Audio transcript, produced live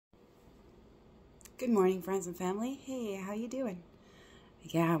Good morning, friends and family. Hey, how you doing?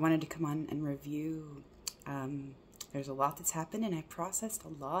 Yeah, I wanted to come on and review. There's a lot that's happened, and I processed a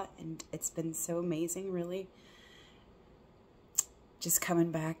lot, and it's been so amazing, really. Just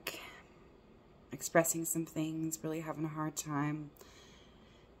coming back, expressing some things, really having a hard time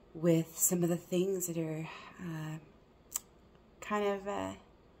with some of the things that are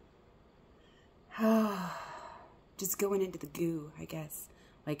just going into the goo, I guess.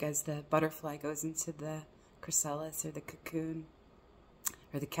 Like as the butterfly goes into the chrysalis or the cocoon,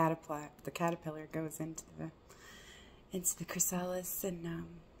 or the caterpillar goes into the chrysalis and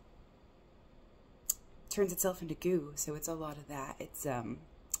turns itself into goo. So it's a lot of that. It's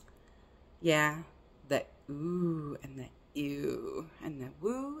yeah, the ooh and the ew and the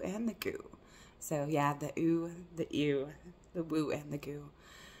woo and the goo. So yeah, the ooh, the ew, the woo and the goo.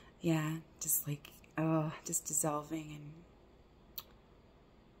 Yeah, just like just dissolving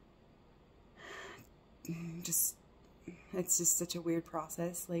and it's just such a weird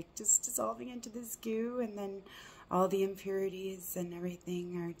process, like just dissolving into this goo, and then all the impurities and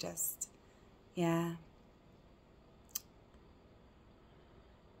everything are just, yeah,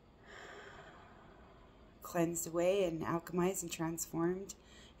 cleansed away and alchemized and transformed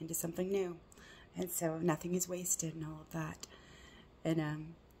into something new. And so nothing is wasted and all of that.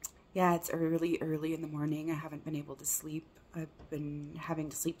 And yeah, it's early in the morning. I haven't been able to sleep. I've been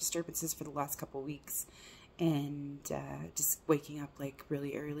having sleep disturbances for the last couple weeks, and just waking up like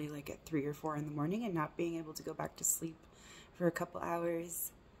really early, like at 3 or 4 in the morning, and not being able to go back to sleep for a couple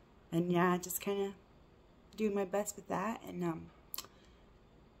hours. And yeah, just kind of doing my best with that. And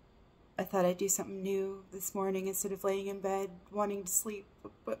I thought I'd do something new this morning instead of laying in bed wanting to sleep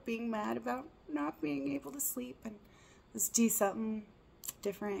but being mad about not being able to sleep, and let's do something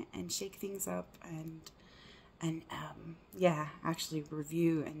different and shake things up and yeah, actually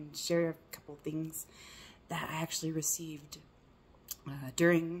review and share a couple things that I actually received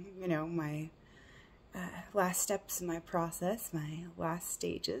during, you know, my last steps in my process, my last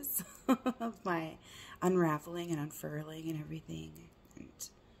stages of my unraveling and unfurling and everything, and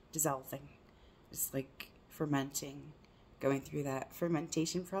dissolving, just like fermenting, going through that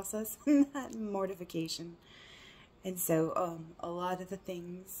fermentation process and that mortification. And so a lot of the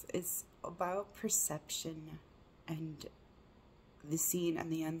things is about perception and the seen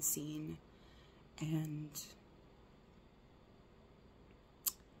and the unseen, and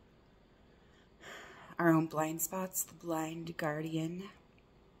our own blind spots, the blind guardian.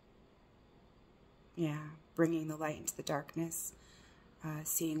 Yeah, bringing the light into the darkness,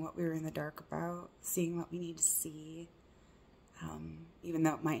 seeing what we were in the dark about, seeing what we need to see, even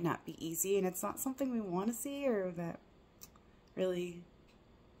though it might not be easy and it's not something we want to see or that really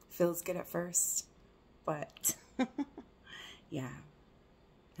feels good at first, but yeah,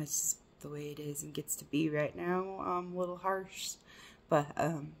 that's just the way it is and gets to be right now. A little harsh, but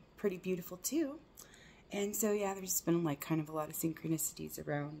pretty beautiful too. And so yeah, there's been like kind of a lot of synchronicities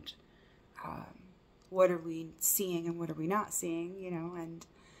around what are we seeing and what are we not seeing, you know, and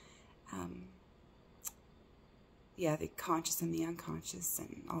yeah, the conscious and the unconscious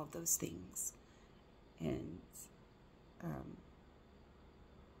and all of those things, and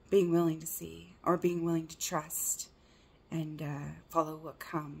being willing to see or being willing to trust and follow what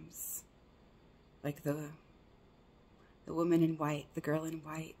comes, like the woman in white, the girl in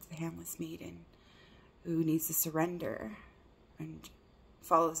white, the handless maiden who needs to surrender and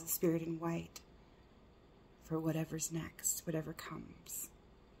follows the spirit in white for whatever's next, whatever comes.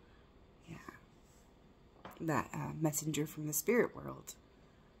 Yeah, that messenger from the spirit world.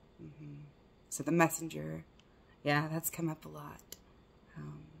 So the messenger, yeah, that's come up a lot.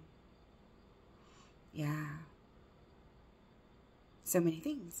 Yeah, so many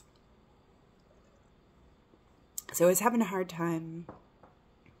things. So I was having a hard time,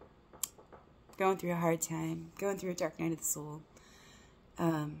 going through a dark night of the soul,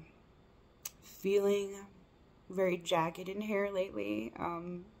 feeling very jagged in here lately,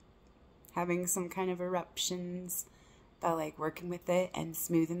 having some kind of eruptions, but like working with it and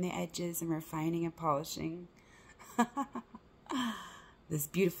smoothing the edges and refining and polishing. This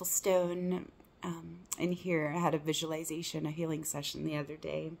beautiful stone in here. I had a visualization, a healing session the other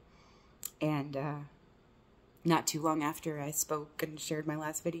day, and not too long after I spoke and shared my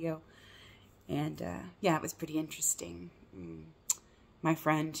last video, and yeah, it was pretty interesting. My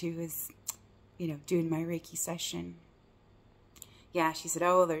friend who was, you know, doing my Reiki session, yeah, she said,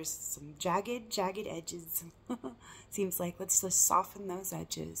 oh, there's some jagged edges. Seems like let's just soften those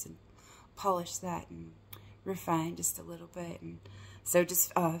edges and polish that and refine just a little bit. And so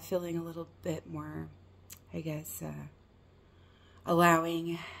just feeling a little bit more, I guess,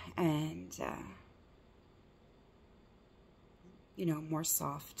 allowing and you know, more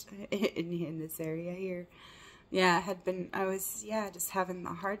soft in this area here. Yeah, I was just having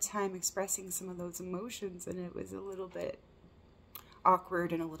a hard time expressing some of those emotions, and it was a little bit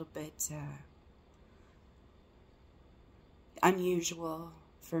awkward and a little bit unusual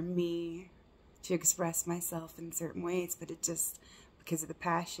for me to express myself in certain ways, but it just, because of the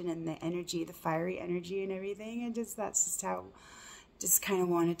passion and the energy, the fiery energy and everything, and that's just how, just kind of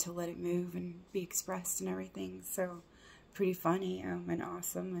wanted to let it move and be expressed and everything. So pretty funny and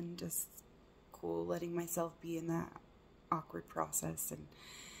awesome, and just cool letting myself be in that awkward process.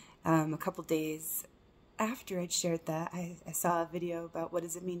 And a couple days after I'd shared that, I saw a video about what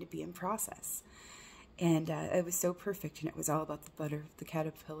does it mean to be in process. And it was so perfect, and it was all about the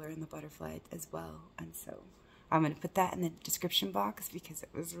caterpillar and the butterfly as well. And so I'm going to put that in the description box because it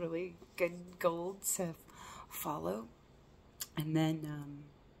was really good gold to follow. And then,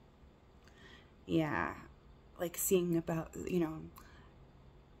 yeah, like seeing about, you know,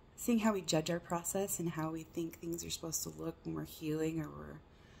 seeing how we judge our process and how we think things are supposed to look when we're healing, or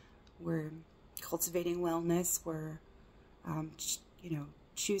we're cultivating wellness, we're, you know,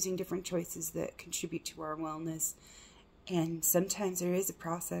 choosing different choices that contribute to our wellness. And sometimes there is a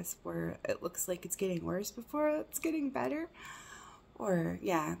process where it looks like it's getting worse before it's getting better. Or,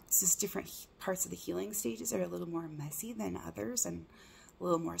 yeah, it's just different parts of the healing stages are a little more messy than others, and a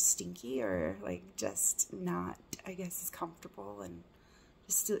little more stinky, or like just not, I guess, as comfortable, and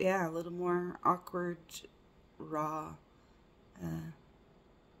just, yeah, a little more awkward, raw,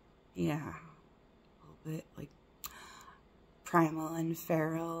 yeah, a little bit like primal and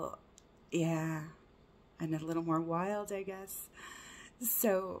feral, yeah, and a little more wild, I guess.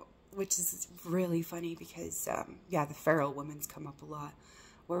 So, which is really funny because, yeah, the feral woman's come up a lot,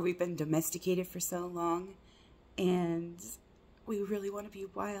 where we've been domesticated for so long, and we really want to be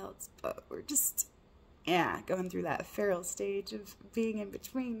wild, but we're just, yeah, going through that feral stage of being in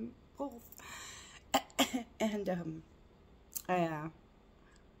between both. And,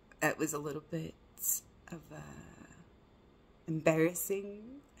 that was a little bit of,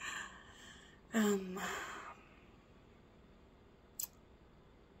 embarrassing.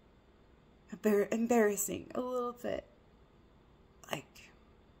 Embarrassing a little bit, like,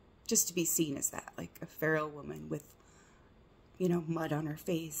 just to be seen as that, like a feral woman with, you know, mud on her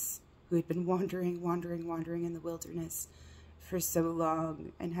face, who had been wandering in the wilderness for so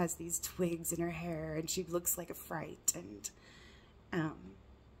long, and has these twigs in her hair, and she looks like a fright, and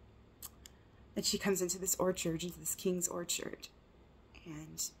she comes into this orchard, into this king's orchard,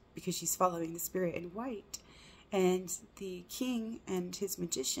 and because she's following the spirit in white, and the king and his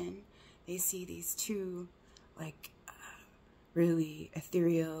magician, they see these two, like, really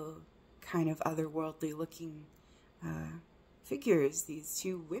ethereal, kind of otherworldly looking figures, these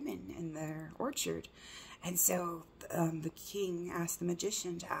two women in their orchard. And so the king asked the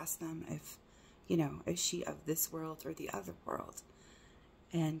magician to ask them if, you know, is she of this world or the other world?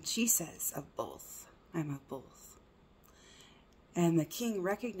 And she says, of both. I'm of both. And the king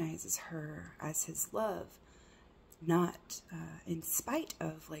recognizes her as his love, not in spite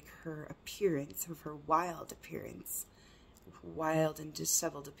of, like, her appearance, of her wild appearance, wild and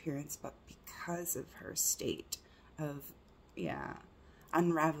disheveled appearance, but because of her state of, yeah,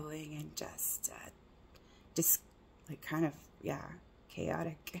 unraveling and just like, kind of, yeah,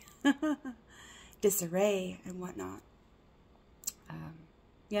 chaotic disarray and whatnot.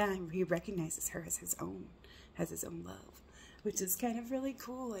 Yeah, he recognizes her as his own love, which is kind of really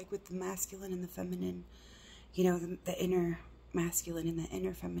cool, like with the masculine and the feminine, you know, the inner masculine and the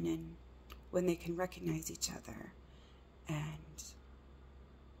inner feminine, when they can recognize each other and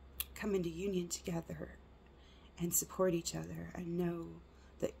come into union together and support each other and know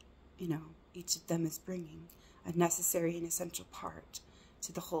that, you know, each of them is bringing a necessary and essential part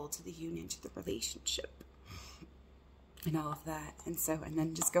to the whole, to the union, to the relationship, and all of that. And so, and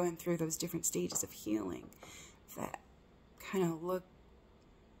then just going through those different stages of healing that kind of look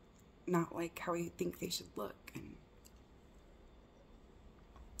not like how we think they should look, and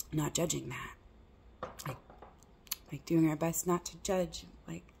not judging that, like doing our best not to judge,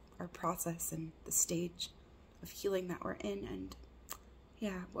 like, our process and the stage of healing that we're in, and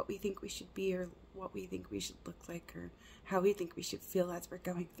yeah, what we think we should be, or what we think we should look like, or how we think we should feel as we're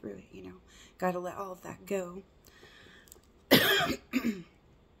going through it, you know. Gotta let all of that go.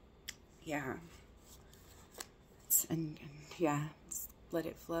 Yeah. And yeah, just let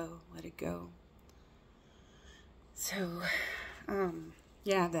it flow, let it go. So,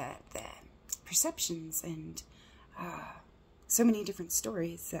 yeah, the perceptions and so many different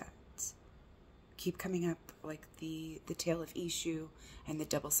stories that keep coming up, like the tale of Ewww and the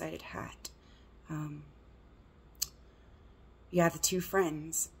double-sided hat. yeah, the two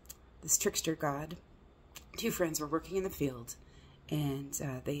friends, this trickster god, two friends were working in the field, and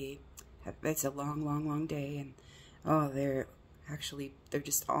it's a long, long, long day, and oh, they're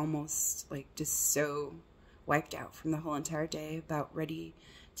just almost like just so wiped out from the whole entire day, about ready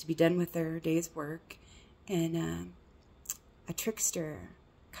to be done with their day's work, and a trickster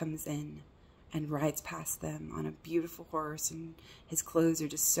comes in and rides past them on a beautiful horse, and his clothes are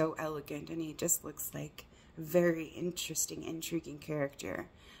just so elegant, and he just looks like a very interesting, intriguing character,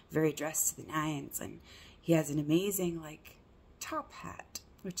 very dressed to the nines, and he has an amazing, like, top hat,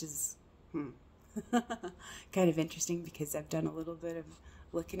 which is kind of interesting, because I've done a little bit of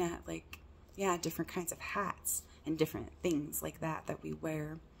looking at, like, yeah, different kinds of hats and different things like that we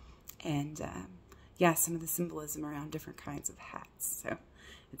wear, and yeah, some of the symbolism around different kinds of hats. So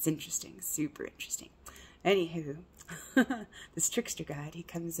it's interesting, super interesting. Anywho, this trickster god, he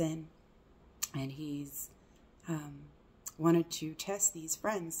comes in, and he's wanted to test these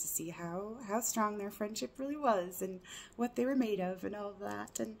friends to see how strong their friendship really was, and what they were made of, and all of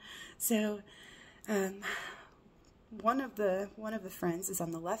that. And so one of the friends is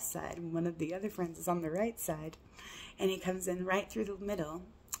on the left side, and one of the other friends is on the right side, and he comes in right through the middle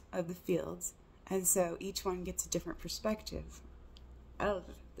of the fields, and so each one gets a different perspective of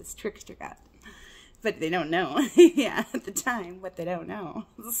this trickster god, but they don't know yeah, at the time, what they don't know.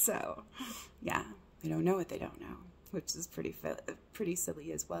 So yeah, they don't know what they don't know, which is pretty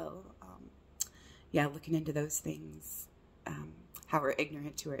silly as well. Yeah, looking into those things, how we're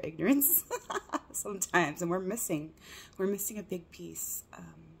ignorant to our ignorance sometimes, and we're missing a big piece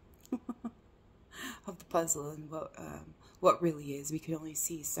of the puzzle, and what really is. We can only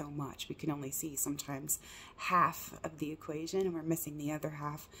see so much. We can only see sometimes half of the equation, and we're missing the other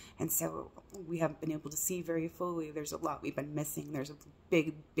half, and so we haven't been able to see very fully. There's a lot we've been missing. There's a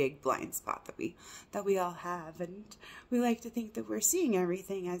big blind spot that we all have, and we like to think that we're seeing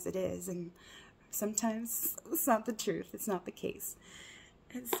everything as it is, and sometimes it's not the truth. It's not the case.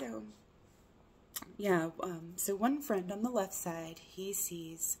 And so yeah, so one friend on the left side, he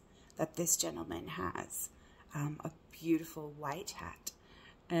sees that this gentleman has a beautiful white hat,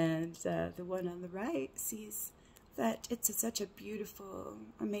 and the one on the right sees that it's such a beautiful,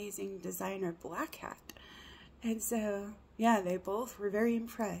 amazing designer black hat. And so yeah, they both were very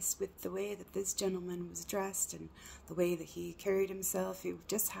impressed with the way that this gentleman was dressed, and the way that he carried himself. He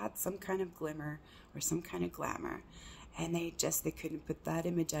just had some kind of glimmer or some kind of glamour, and they couldn't put that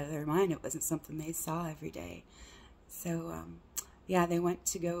image out of their mind. It wasn't something they saw every day. So yeah, they went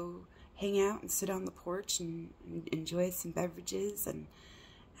to go hang out and sit on the porch and enjoy some beverages, and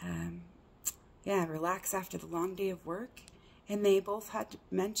yeah, relax after the long day of work. And they both had to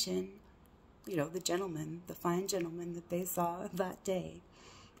mention, you know, the fine gentleman that they saw that day,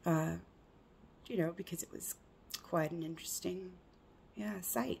 you know, because it was quite an interesting, yeah,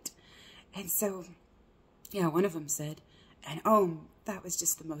 sight. And so, yeah, one of them said, and oh, that was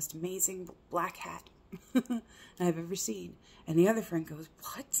just the most amazing black hat I've ever seen. And the other friend goes,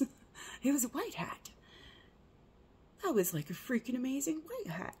 what? It was a white hat. That was like a freaking amazing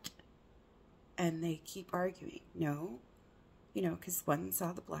white hat. And they keep arguing. No, you know, because one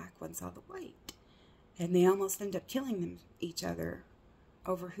saw the black, one saw the white. And they almost end up killing each other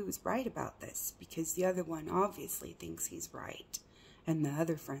over who's right about this, because the other one obviously thinks he's right, and the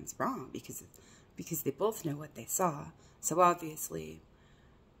other friend's wrong, because they both know what they saw. So obviously,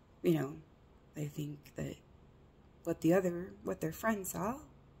 you know, they think that what their friend saw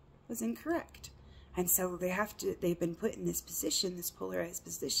was incorrect. And so they've been put in this position, this polarized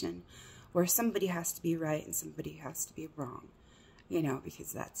position, where somebody has to be right and somebody has to be wrong, you know,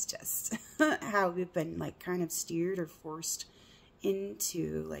 because that's just how we've been, like, kind of steered or forced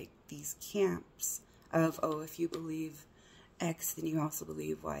into, like, these camps of, oh, if you believe X, then you also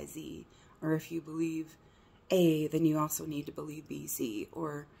believe Y, Z, or if you believe A, then you also need to believe B, C,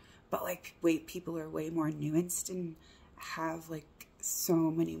 but, like, people are way more nuanced and have, like, so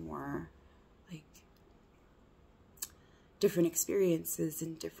many more, like, different experiences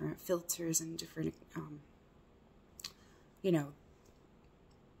and different filters and different, you know,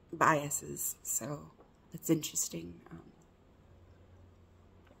 biases. So it's interesting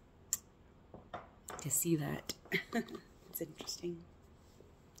to see that. It's interesting.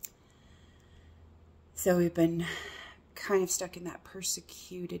 So we've been kind of stuck in that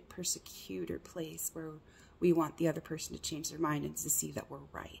persecutor place where we want the other person to change their mind and to see that we're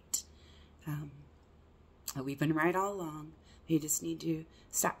right. We've been right all along. They just need to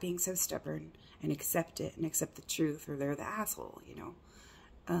stop being so stubborn and accept it and accept the truth, or they're the asshole, you know.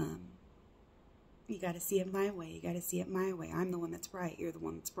 You got to see it my way. You got to see it my way. I'm the one that's right. You're the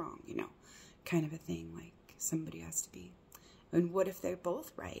one that's wrong, you know, kind of a thing. Like, somebody has to be And what if they're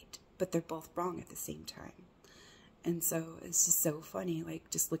both right, but they're both wrong at the same time? And so it's just so funny, like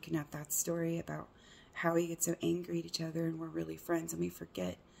just looking at that story about how we get so angry at each other and we're really friends and we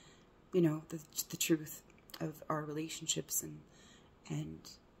forget, you know, the truth of our relationships, and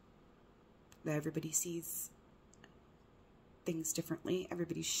that everybody sees things differently.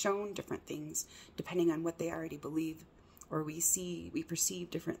 Everybody's shown different things depending on what they already believe, or we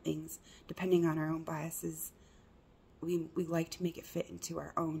perceive different things depending on our own biases. We like to make it fit into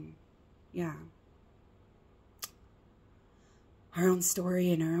our own, our own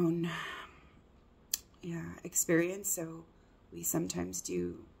story and our own, experience. So we sometimes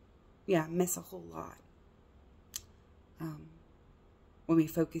do, miss a whole lot when we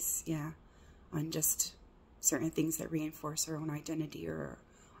focus, on just certain things that reinforce our own identity or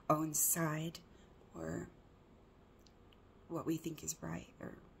our own side, or what we think is right,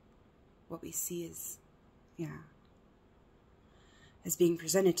 or what we see as being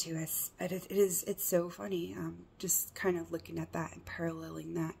presented to us. It's so funny, just kind of looking at that and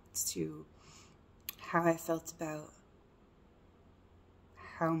paralleling that to how I felt about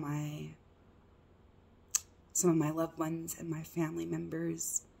how some of my loved ones and my family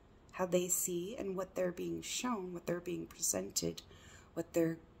members, how they see and what they're being shown, what they're being presented, what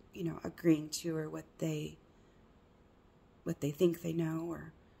they're, agreeing to, or what they think they know,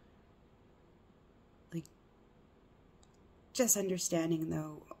 or like just understanding,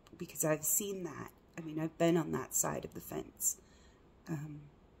 though, because I've seen that. I mean, I've been on that side of the fence.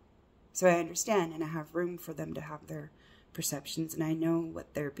 So I understand, and I have room for them to have their perceptions, and I know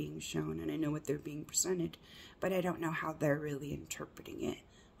what they're being shown, and I know what they're being presented, but I don't know how they're really interpreting it.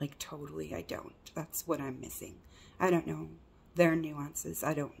 Like, totally, I don't. That's what I'm missing. I don't know their nuances.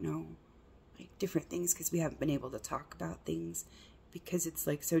 I don't know, like, different things, because we haven't been able to talk about things, because it's,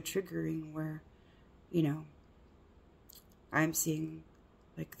 like, so triggering where, I'm seeing,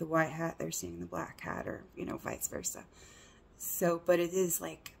 like, the white hat, they're seeing the black hat, or, vice versa. So, but it is,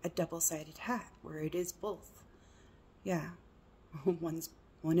 like, a double-sided hat, where it is both. Yeah. One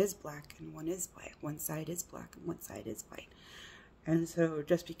is black and one is white. One side is black and one side is white. And so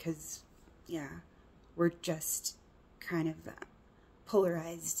just because, we're just kind of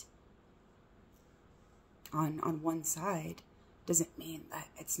polarized on one side doesn't mean that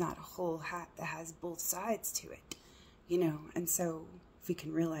it's not a whole hat that has both sides to it, And so if we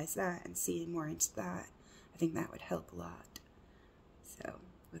can realize that and see more into that, I think that would help a lot. So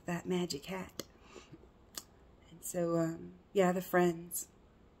with that magic hat. And so, the friends,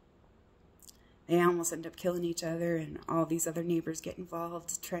 they almost end up killing each other, and all these other neighbors get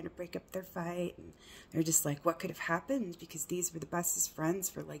involved trying to break up their fight, and they're just like, what could have happened? Because these were the bestest friends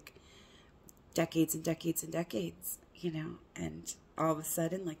for like decades and decades and decades, and all of a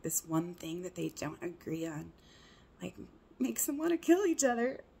sudden, like, this one thing that they don't agree on, like, makes them want to kill each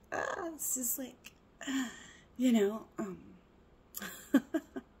other. It's just like,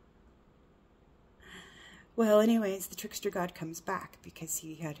 Well, anyways, the trickster god comes back because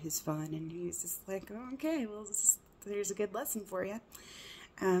he had his fun, and he's just like, oh, okay, well, there's a good lesson for you.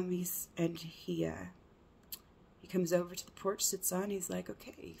 He comes over to the porch, sits on, he's like,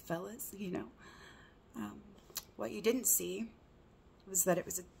 okay, fellas, what you didn't see was that it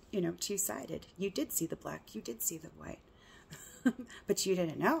was, two-sided. You did see the black, you did see the white, but you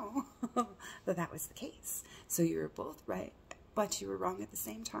didn't know that that was the case. So you were both right, but you were wrong at the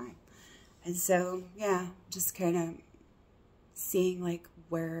same time. And so, just kind of seeing, like,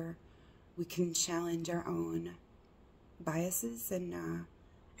 where we can challenge our own biases and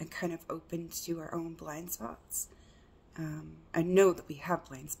kind of open to our own blind spots. I know that we have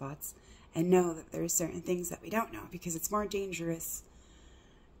blind spots, and know that there are certain things that we don't know, because it's more dangerous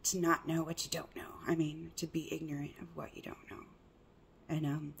to not know what you don't know. I mean, to be ignorant of what you don't know.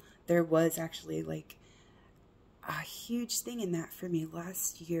 And there was actually, like, a huge thing in that for me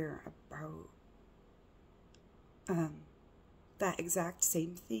last year about that exact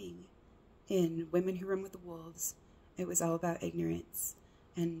same thing in Women Who Run with the Wolves. It was all about ignorance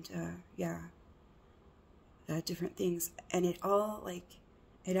and different things, and it all, like,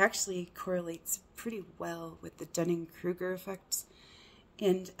 it actually correlates pretty well with the Dunning-Kruger effect.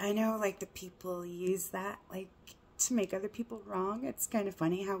 And I know, like, the people use that, like, to make other people wrong. It's kind of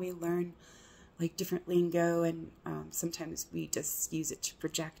funny how we learn, like, different lingo, and sometimes we just use it to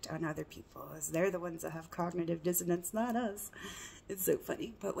project on other people, as they're the ones that have cognitive dissonance, not us. It's so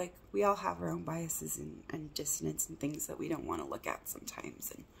funny. But, like, we all have our own biases and dissonance and things that we don't want to look at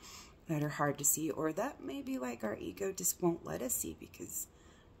sometimes, and that are hard to see, or that maybe, like, our ego just won't let us see, because,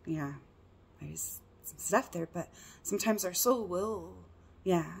 there's some stuff there. But sometimes our soul will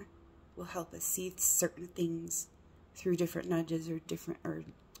help us see certain things through different nudges or different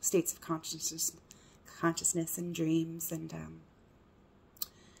states of consciousness and dreams, and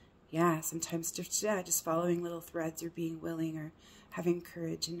yeah, sometimes just following little threads, or being willing, or having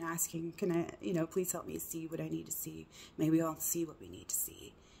courage and asking, can I, please help me see what I need to see. Maybe I'll see what we need to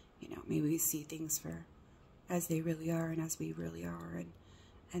see. Maybe we see things for as they really are and as we really are,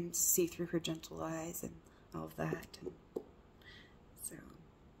 and see through her gentle eyes and all of that. And so,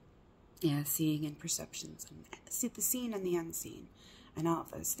 yeah, seeing and perceptions, and see the seen and the unseen, and all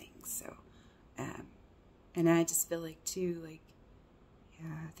of those things. So, and I just feel like too, like,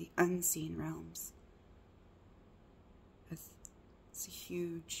 yeah, the unseen realms. It's a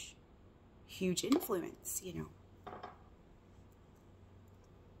huge, huge influence,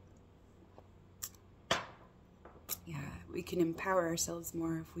 Yeah, we can empower ourselves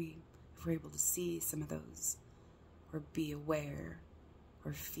more if we're able to see some of those, or be aware,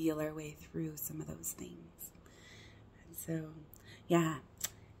 or feel our way through some of those things. And so, yeah.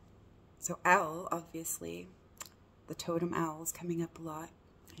 So owl, obviously, the totem owl is coming up a lot,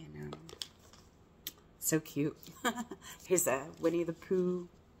 and so cute. Here's a Winnie the Pooh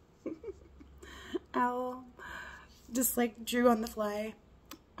owl, just like drew on the fly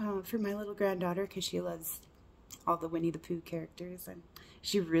for my little granddaughter, because she loves all the Winnie the Pooh characters, and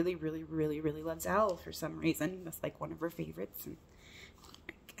she really, really, really, really loves Owl for some reason. That's like one of her favorites,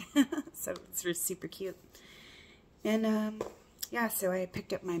 and so it's super cute. And yeah, so I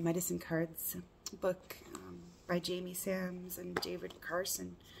picked up my Medicine Cards book by Jamie Sams and David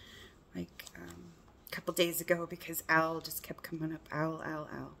Carson like a couple days ago, because Owl just kept coming up, Owl, Owl,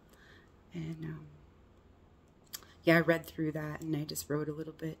 Owl. And yeah, I read through that, and I just wrote a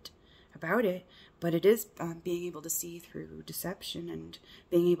little bit about it. But it is being able to see through deception, and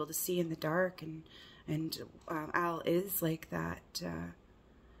being able to see in the dark, and Owl is like that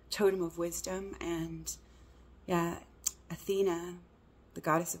totem of wisdom. And yeah, Athena, the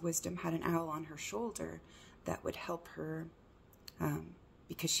goddess of wisdom, had an owl on her shoulder that would help her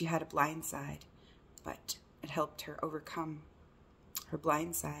because she had a blind side, but it helped her overcome her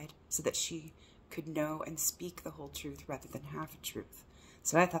blind side so that she could know and speak the whole truth rather than half a truth.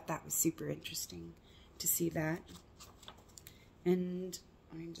 So I thought that was super interesting to see that. And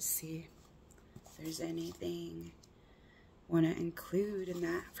let me just see if there's anything I want to include in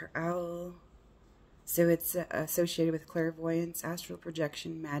that for Owl. So it's associated with clairvoyance, astral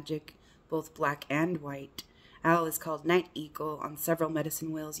projection, magic, both black and white. Owl is called night eagle on several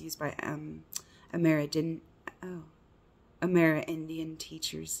medicine wheels used by Amerindian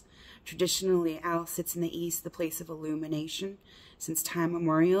teachers. Traditionally, Owl sits in the east, the place of illumination. Since time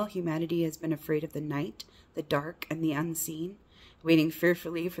immemorial, humanity has been afraid of the night, the dark, and the unseen, waiting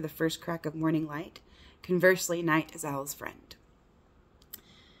fearfully for the first crack of morning light. Conversely, night is Owl's friend.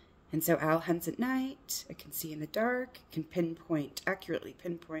 And so Owl hunts at night. It can see in the dark, can accurately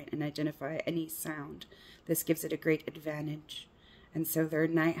pinpoint and identify any sound. This gives it a great advantage. And so they're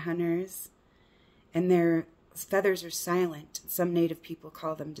night hunters, and their feathers are silent. Some native people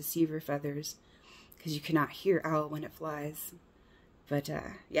call them deceiver feathers, because you cannot hear Owl when it flies. But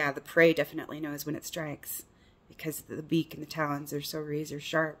yeah, the prey definitely knows when it strikes, because the beak and the talons are so razor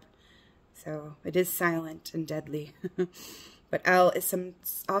sharp. So it is silent and deadly. But Owl is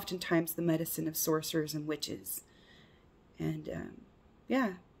oftentimes the medicine of sorcerers and witches. And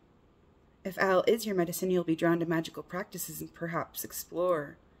yeah, if Owl is your medicine, you'll be drawn to magical practices and perhaps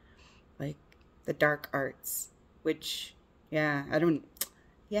explore like the dark arts, which, yeah,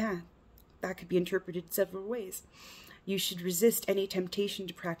 that could be interpreted several ways. You should resist any temptation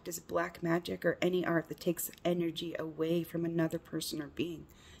to practice black magic or any art that takes energy away from another person or being.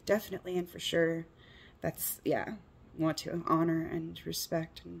 Definitely and for sure. That's, yeah, want to honor and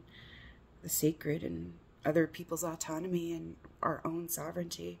respect and the sacred and other people's autonomy and our own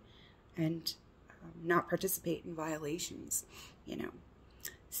sovereignty, and not participate in violations,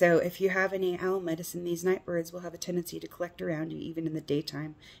 So if you have any owl medicine, these night birds will have a tendency to collect around you even in the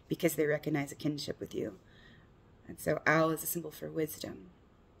daytime because they recognize a kinship with you. And so owl is a symbol for wisdom.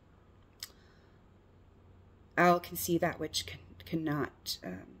 Owl can see that which cannot.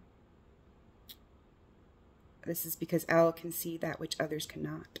 This is because owl can see that which others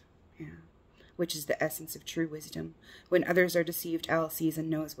cannot. Yeah. Which is the essence of true wisdom. When others are deceived, owl sees and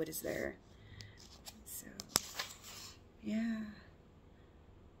knows what is there. So, yeah.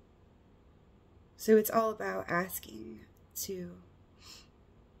 So it's all about asking to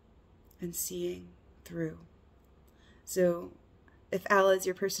and seeing through. So If Allah is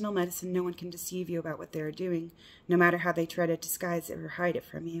your personal medicine, no one can deceive you about what they are doing, no matter how they try to disguise it or hide it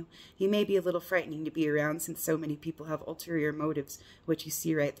from you. He may be a little frightening to be around since so many people have ulterior motives, which you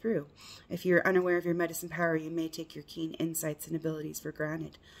see right through. If you are unaware of your medicine power, you may take your keen insights and abilities for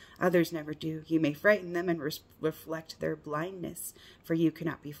granted. Others never do. You may frighten them and reflect their blindness, for you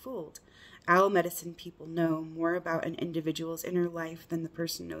cannot be fooled. Owl medicine people know more about an individual's inner life than the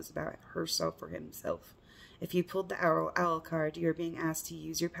person knows about herself or himself. If you pulled the owl card, you are being asked to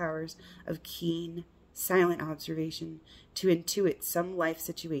use your powers of keen, silent observation to intuit some life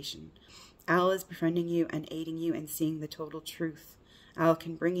situation. Owl is befriending you and aiding you in seeing the total truth. Owl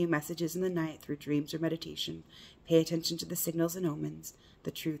can bring you messages in the night through dreams or meditation. Pay attention to the signals and omens.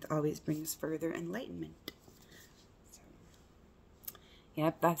 The truth always brings further enlightenment. So,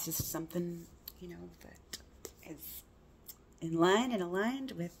 yep, that's just something, that is in line and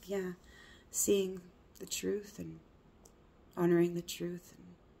aligned with, seeing the truth and honoring the truth and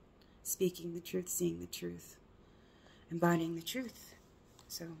speaking the truth, seeing the truth, embodying the truth.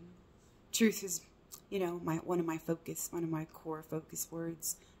 So truth is, one of my core focus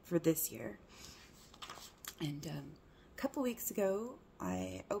words for this year. And a couple weeks ago,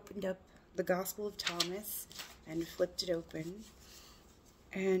 I opened up the Gospel of Thomas and flipped it open.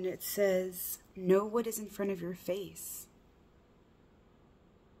 And it says, know what is in front of your face.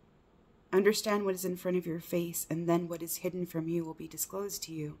 Understand what is in front of your face, and then what is hidden from you will be disclosed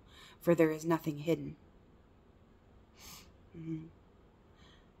to you, for there is nothing hidden.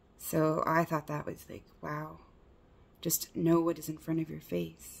 So I thought that was like, wow. Just know what is in front of your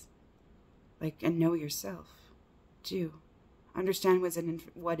face. And know yourself, too. Understand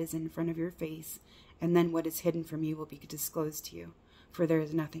what is in front of your face, and then what is hidden from you will be disclosed to you, for there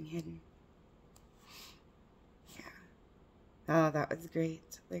is nothing hidden. Yeah. Oh, that was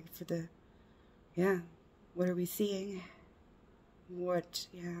great. What are we seeing? What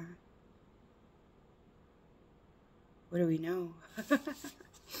do we know?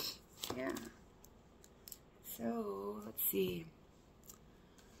 Yeah. So, let's see.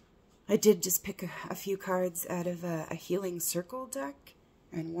 I did just pick a few cards out of a Healing Circle deck,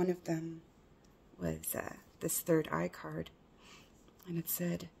 and one of them was this third eye card. And it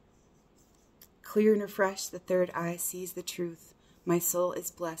said, clear and refreshed, the third eye sees the truth. My soul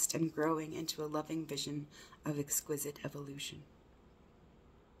is blessed and growing into a loving vision of exquisite evolution.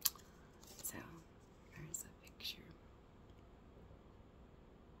 So, there's a picture.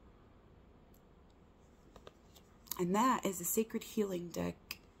 And that is a Sacred Healing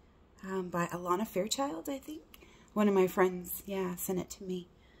deck by Alana Fairchild, I think. One of my friends, sent it to me.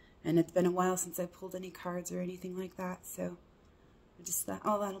 And it's been a while since I pulled any cards or anything like that, so I just thought,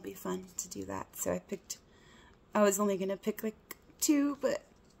 oh, that'll be fun to do that. So I was only going to pick like 2, but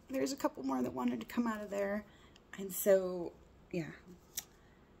there's a couple more that wanted to come out of there. And so,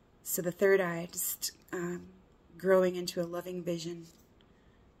 so the third eye, just growing into a loving vision.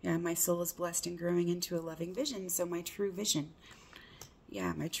 Yeah, my soul is blessed and growing into a loving vision. So my true vision.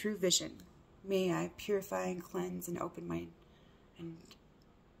 Yeah, my true vision. May I purify and cleanse and open and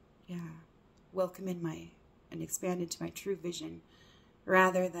welcome in and expand into my true vision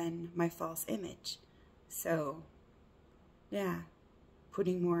rather than my false image. So,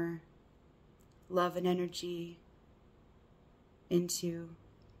 putting more love and energy into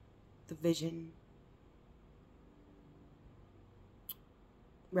the vision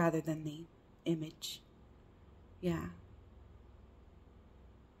rather than the image. Yeah.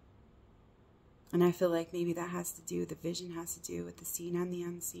 And I feel like maybe that has to do, the vision has to do with the seen and the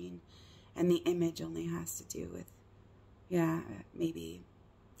unseen, and the image only has to do with, maybe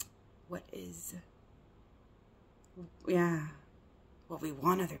what we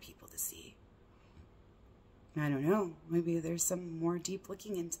want other people to see. I don't know. Maybe there's some more deep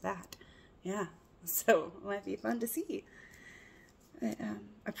looking into that. Yeah. So it might be fun to see.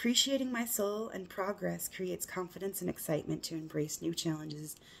 Appreciating my soul and progress creates confidence and excitement to embrace new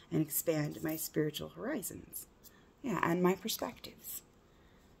challenges and expand my spiritual horizons. Yeah, and my perspectives.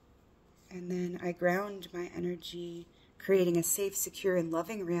 And then I ground my energy, creating a safe, secure, and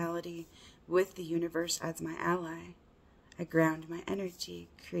loving reality with the universe as my ally. I ground my energy,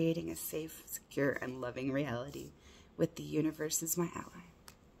 creating a safe, secure, and loving reality with the universe as my ally.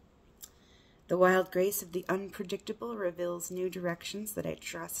 The wild grace of the unpredictable reveals new directions that I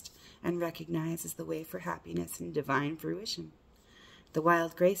trust and recognize as the way for happiness and divine fruition. The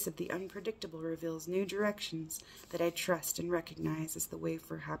wild grace of the unpredictable reveals new directions that I trust and recognize as the way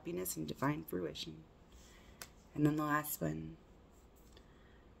for happiness and divine fruition. And then the last one.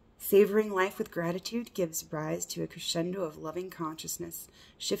 Savoring life with gratitude gives rise to a crescendo of loving consciousness,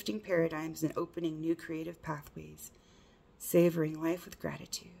 shifting paradigms and opening new creative pathways. Savoring life with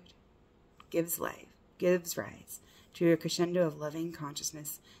gratitude gives rise to a crescendo of loving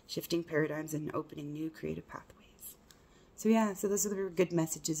consciousness, shifting paradigms, and opening new creative pathways. So yeah, so those are the good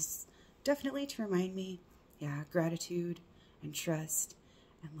messages, definitely to remind me, yeah, gratitude and trust,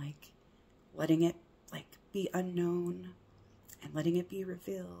 and like letting it like be unknown and letting it be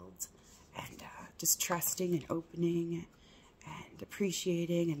revealed, and just trusting and opening and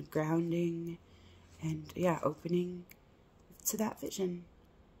appreciating and grounding, and yeah, opening to that vision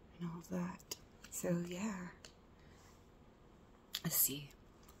and all of that. So yeah, let's see.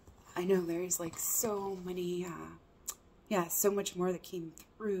 I know there's like so many, yeah, so much more that came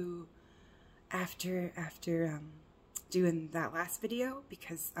through after doing that last video,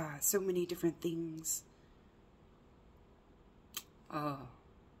 because so many different things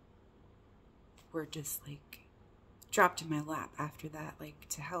were just like dropped in my lap after that, like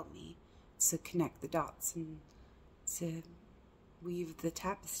to help me to connect the dots and to weave the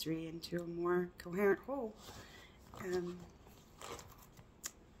tapestry into a more coherent whole.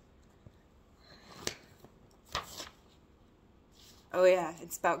 Oh yeah,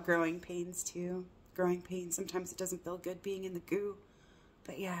 it's about growing pains too. Growing pains. Sometimes it doesn't feel good being in the goo,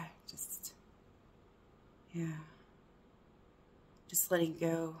 but yeah, just letting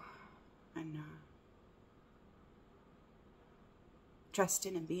go and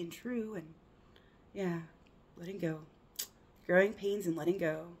trusting and being true, and yeah, letting go. Growing pains and letting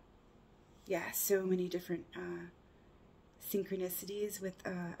go. Yeah, so many different synchronicities with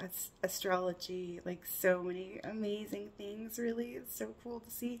astrology, like so many amazing things, really. It's so cool to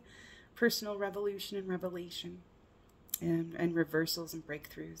see personal revolution and revelation, and reversals and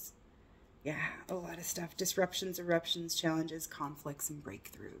breakthroughs. Yeah, a lot of stuff. Disruptions, eruptions, challenges, conflicts, and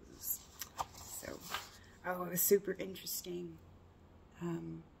breakthroughs. So, oh, it was super interesting. A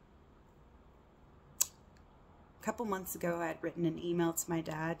couple months ago, I had written an email to my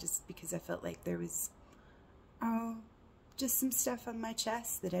dad just because I felt like there was, just some stuff on my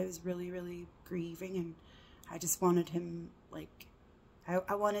chest that I was really, really grieving, and I just wanted him, like,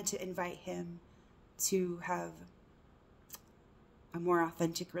 I wanted to invite him to have a more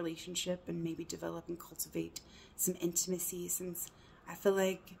authentic relationship and maybe develop and cultivate some intimacy, since I feel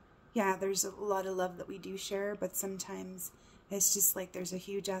like, yeah, there's a lot of love that we do share, but sometimes it's just like there's a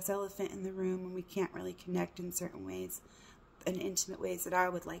huge ass elephant in the room and we can't really connect in certain ways, in intimate ways that I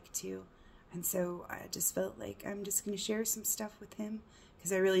would like to. And so I just felt like I'm just going to share some stuff with him,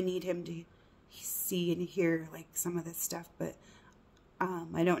 because I really need him to see and hear like some of this stuff, but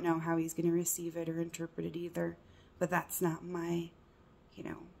I don't know how he's going to receive it or interpret it either. But that's not my, you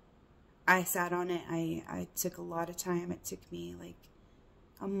know, I sat on it. I took a lot of time. It took me like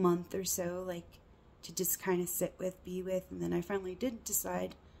a month or so, like, to just kind of sit with, be with, and then I finally did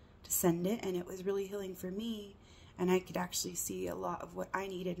decide to send it, and it was really healing for me, and I could actually see a lot of what I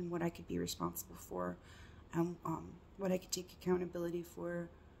needed and what I could be responsible for, and what I could take accountability for,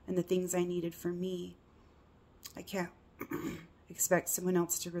 and the things I needed for me. I can't expect someone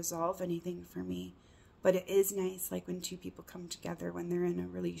else to resolve anything for me, but it is nice, like, when two people come together, when they're in a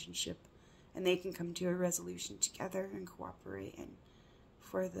relationship, and they can come to a resolution together and cooperate, and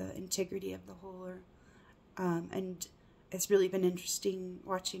for the integrity of the whole. And it's really been interesting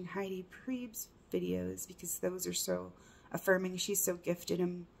watching Heidi Preeb's videos, because those are so affirming. She's so gifted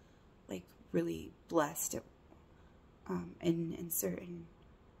and like really blessed at, in certain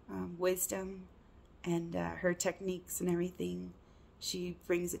wisdom and her techniques and everything. She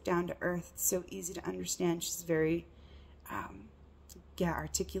brings it down to earth. It's so easy to understand. She's very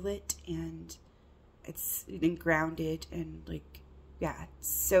articulate, and it's been grounded, and like, yeah,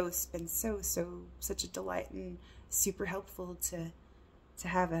 it's been such a delight and super helpful to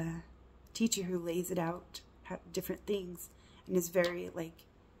have a teacher who lays it out, different things, and is very like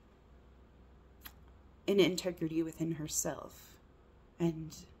in integrity within herself.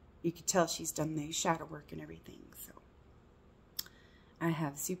 And you could tell she's done the shadow work and everything. So I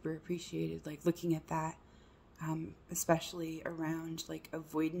have super appreciated like looking at that, especially around like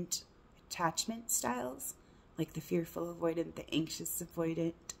avoidant attachment styles. Like the fearful avoidant, the anxious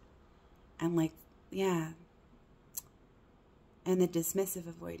avoidant, and like, yeah, and the dismissive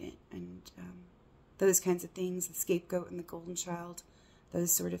avoidant, and those kinds of things, the scapegoat and the golden child,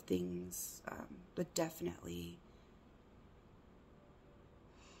 those sort of things would definitely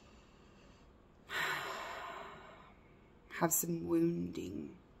have some wounding,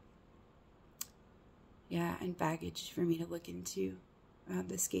 yeah, and baggage for me to look into.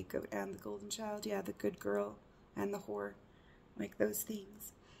 The scapegoat and the golden child, yeah, the good girl and the whore, like those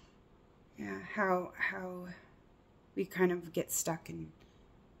things. Yeah, how we kind of get stuck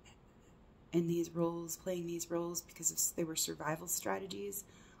in these roles, playing these roles because they were survival strategies,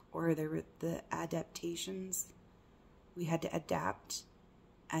 or they were the adaptations. We had to adapt,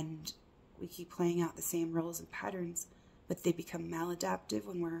 and we keep playing out the same roles and patterns, but they become maladaptive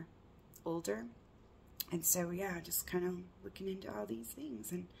when we're older. And so, yeah, just kind of looking into all these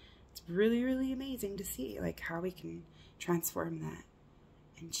things, and it's really, really amazing to see, like, how we can transform that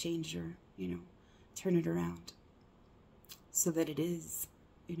and change or, turn it around so that it is,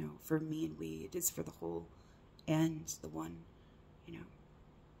 for me and we, it is for the whole and the one,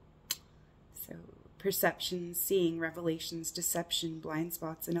 So, perception, seeing, revelations, deception, blind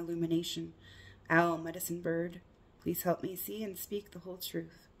spots, and illumination. Owl, medicine bird, please help me see and speak the whole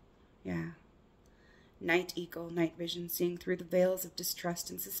truth. Yeah. Night eagle, night vision, seeing through the veils of distrust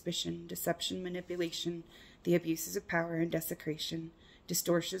and suspicion, deception, manipulation, the abuses of power and desecration,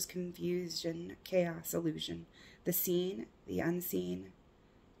 distortions, confusion, chaos, illusion, the seen, the unseen,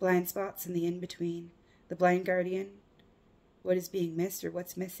 blind spots and the in-between, the blind guardian, what is being missed or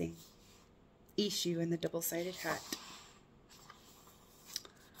what's missing, issue and the double-sided hat.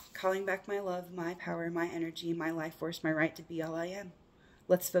 Calling back my love, my power, my energy, my life force, my right to be all I am.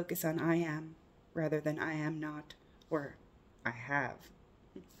 Let's focus on I am, rather than I am not, or I have.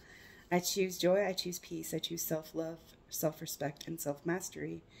 I choose joy, I choose peace, I choose self-love, self-respect, and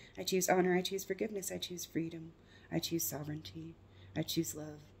self-mastery. I choose honor, I choose forgiveness, I choose freedom, I choose sovereignty, I choose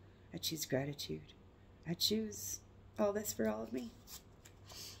love, I choose gratitude. I choose all this for all of me.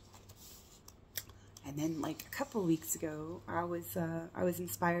 And then, like, a couple weeks ago, I was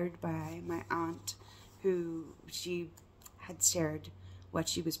inspired by my aunt, who she had shared what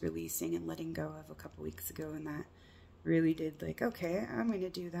she was releasing and letting go of a couple weeks ago, and that really did, like, okay, I'm going to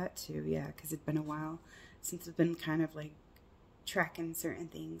do that too, yeah, because it'd been a while since I've been kind of, like, tracking certain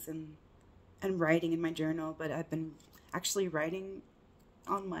things and writing in my journal, but I've been actually writing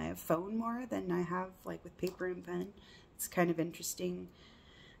on my phone more than I have, like, with paper and pen. It's kind of interesting.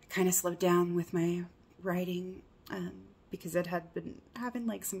 I kind of slowed down with my writing because it had been having,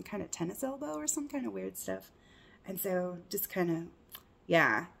 like, some kind of tennis elbow or some kind of weird stuff, and so just kind of,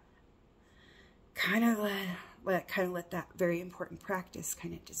 yeah, kind of let that very important practice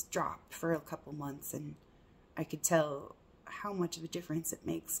kind of just drop for a couple months, and I could tell how much of a difference it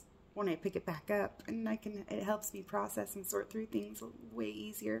makes when I pick it back up, and it helps me process and sort through things way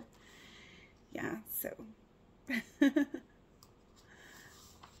easier. Yeah, so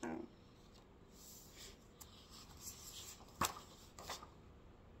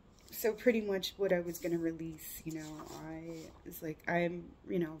so pretty much what I was going to release, I'm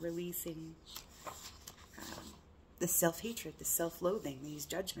releasing the self-hatred, the self-loathing, these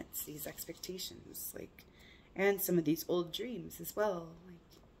judgments, these expectations, like, and some of these old dreams as well. Like,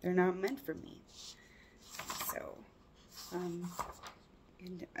 they're not meant for me. So,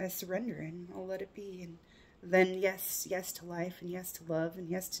 and I surrender and I'll let it be. And then yes to life, and yes to love, and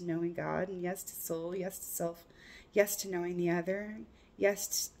yes to knowing God, and yes to soul, yes to self, yes to knowing the other,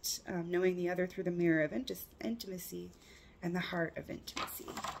 yes to knowing the other through the mirror of intimacy and the heart of intimacy.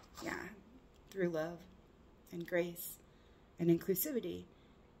 Yeah, through love and grace and inclusivity,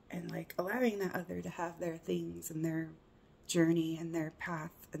 and, like, allowing that other to have their things and their journey and their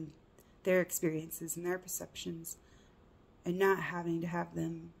path and their experiences and their perceptions, and not having to have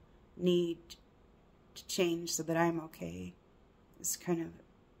them need to change so that I'm okay. It's kind of,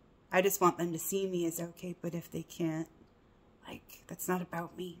 I just want them to see me as okay, but if they can't, like, that's not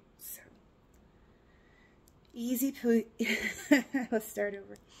about me. So let's start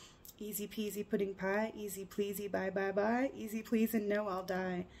over. Easy peasy pudding pie, easy pleasy bye bye bye, easy pleasing no I'll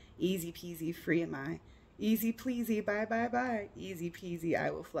die, easy peasy free am I, easy pleasy bye bye bye, easy peasy I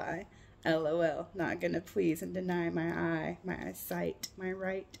will fly, LOL, not gonna please and deny my eye, my eyesight, my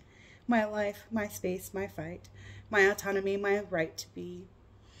right, my life, my space, my fight, my autonomy, my right to be,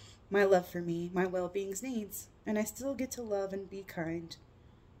 my love for me, my well-being's needs, and I still get to love and be kind.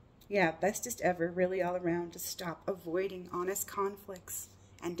 Yeah, bestest ever, really all around, to stop avoiding honest conflicts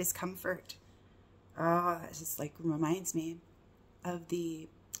and discomfort. It just, like, reminds me of and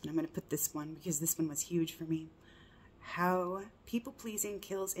I'm going to put this one because this one was huge for me, how people-pleasing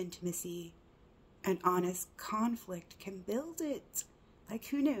kills intimacy and honest conflict can build it. Like,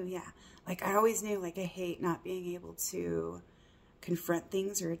 who knew? Yeah, like, I always knew, like, I hate not being able to confront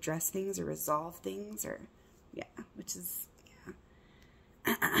things or address things or resolve things, or, yeah, which is, yeah,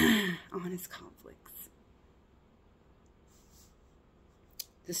 honest conflicts.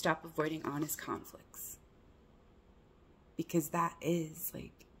 To stop avoiding honest conflicts, because that is,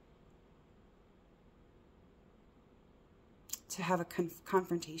 like, to have a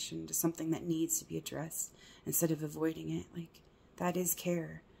confrontation to something that needs to be addressed instead of avoiding it. Like, that is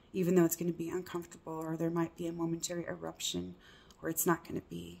care. even though it's going to be uncomfortable, or there might be a momentary eruption, or it's not going to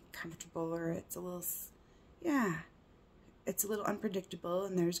be comfortable, or it's a little, yeah, it's a little unpredictable,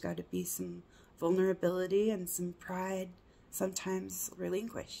 and there's got to be some vulnerability and some pride, sometimes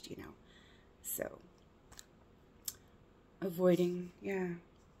relinquished, you know. So, avoiding, yeah,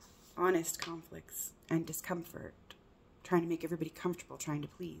 honest conflicts and discomfort, trying to make everybody comfortable, trying to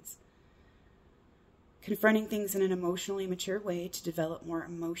please. Confronting things in an emotionally mature way to develop more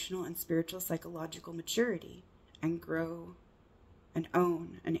emotional and spiritual psychological maturity and grow and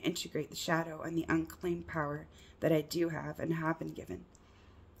own and integrate the shadow and the unclaimed power that I do have and have been given.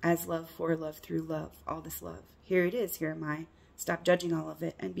 As love, for love, through love, all this love. Here it is, here am I. Stop judging all of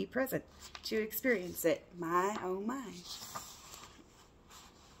it and be present to experience it. My, oh my.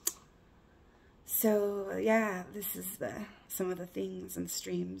 So, yeah, this is some of the things and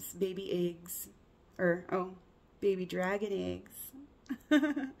streams. Baby eggs. Baby dragon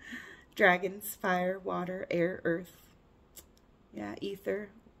eggs. Dragons, fire, water, air, earth. Yeah, ether,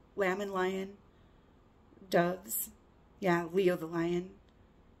 lamb and lion. Doves. Yeah, Leo the lion.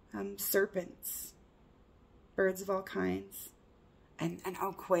 Serpents. Birds of all kinds. And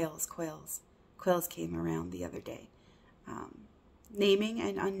quails. Quails came around the other day. Naming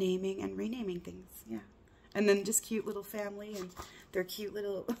and unnaming and renaming things. Yeah. And then just cute little family and their cute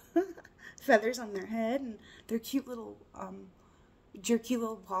little feathers on their head and their cute little jerky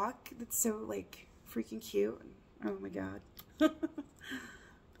little walk that's so like freaking cute. Oh my god.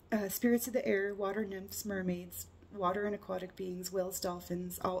 Spirits of the air, water nymphs, mermaids, water and aquatic beings, whales,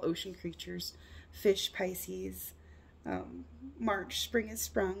 dolphins, all ocean creatures, fish, Pisces. March, spring has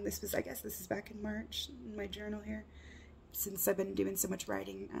sprung. I guess this is back in March in my journal here, since I've been doing so much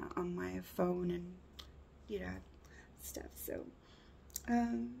writing on my phone and, you know, stuff. So,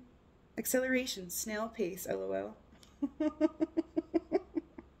 acceleration, snail pace, LOL.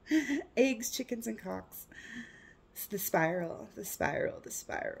 Eggs, chickens, and cocks. The spiral.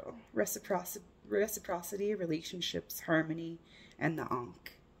 Reciprocity, relationships, harmony, and the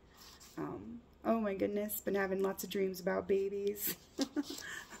Ankh. Oh my goodness, been having lots of dreams about babies.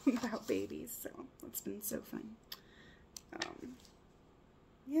 So it's been so fun.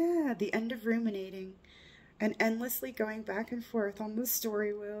 Yeah, the end of ruminating and endlessly going back and forth on the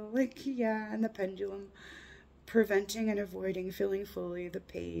story wheel, like, yeah, and the pendulum, preventing and avoiding feeling fully the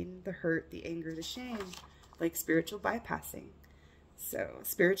pain, the hurt, the anger, the shame, like spiritual bypassing. So,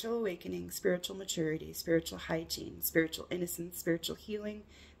 spiritual awakening, spiritual maturity, spiritual hygiene, spiritual innocence, spiritual healing,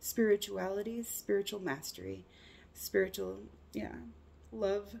 spirituality, spiritual mastery, spiritual, yeah,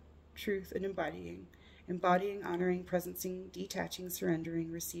 love, truth, and embodying, honoring, presencing, detaching,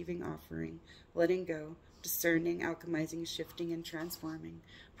 surrendering, receiving, offering, letting go, discerning, alchemizing, shifting, and transforming,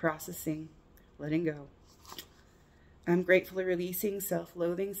 processing, letting go. I'm gratefully releasing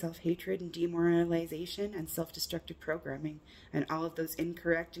self-loathing, self-hatred, and demoralization, and self-destructive programming, and all of those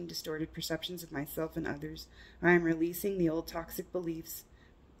incorrect and distorted perceptions of myself and others. I am releasing the old toxic beliefs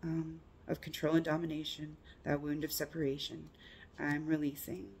of control and domination, that wound of separation. I'm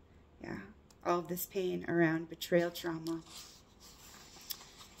releasing, yeah, all of this pain around betrayal, trauma,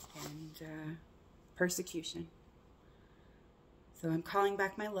 and persecution. So I'm calling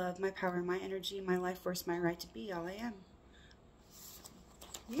back my love, my power, my energy, my life force, my right to be all I am.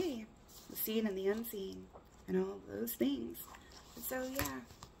 Yeah, the seen and the unseen, and all those things. So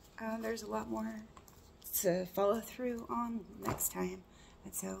yeah, there's a lot more to follow through on next time.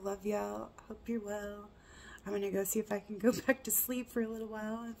 And so love y'all. Hope you're well. I'm gonna go see if I can go back to sleep for a little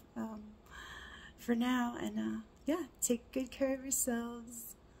while. For now, and yeah, take good care of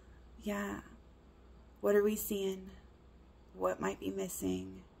yourselves. Yeah, what are we seeing? What might be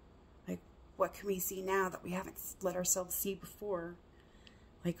missing? Like, what can we see now that we haven't let ourselves see before?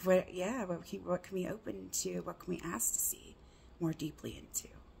 Like, what can we open to? What can we ask to see more deeply into?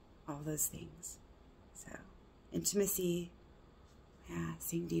 All those things. So, intimacy, yeah,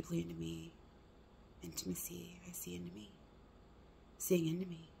 seeing deeply into me. Intimacy, I see into me. Seeing into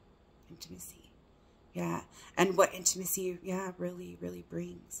me. Intimacy. Yeah, and what intimacy, yeah, really, really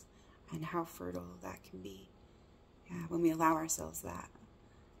brings. And how fertile that can be. Yeah, when we allow ourselves that.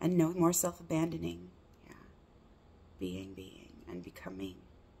 And no more self-abandoning. Yeah. Being, and becoming.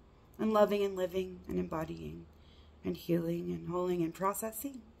 And loving and living and embodying. And healing and holding and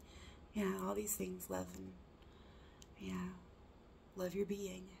processing. Yeah, all these things. Love and, yeah. Love your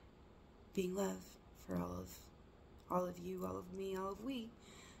being. Being love for all of you, all of me, all of we.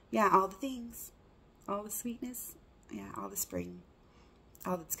 Yeah, all the things. All the sweetness. Yeah, all the spring.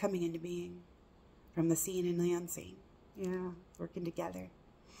 All that's coming into being. From the seen and the unseen. Yeah, working together.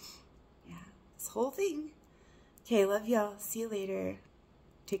 Yeah, this whole thing. Okay, love y'all. See you later.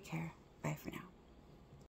 Take care. Bye for now.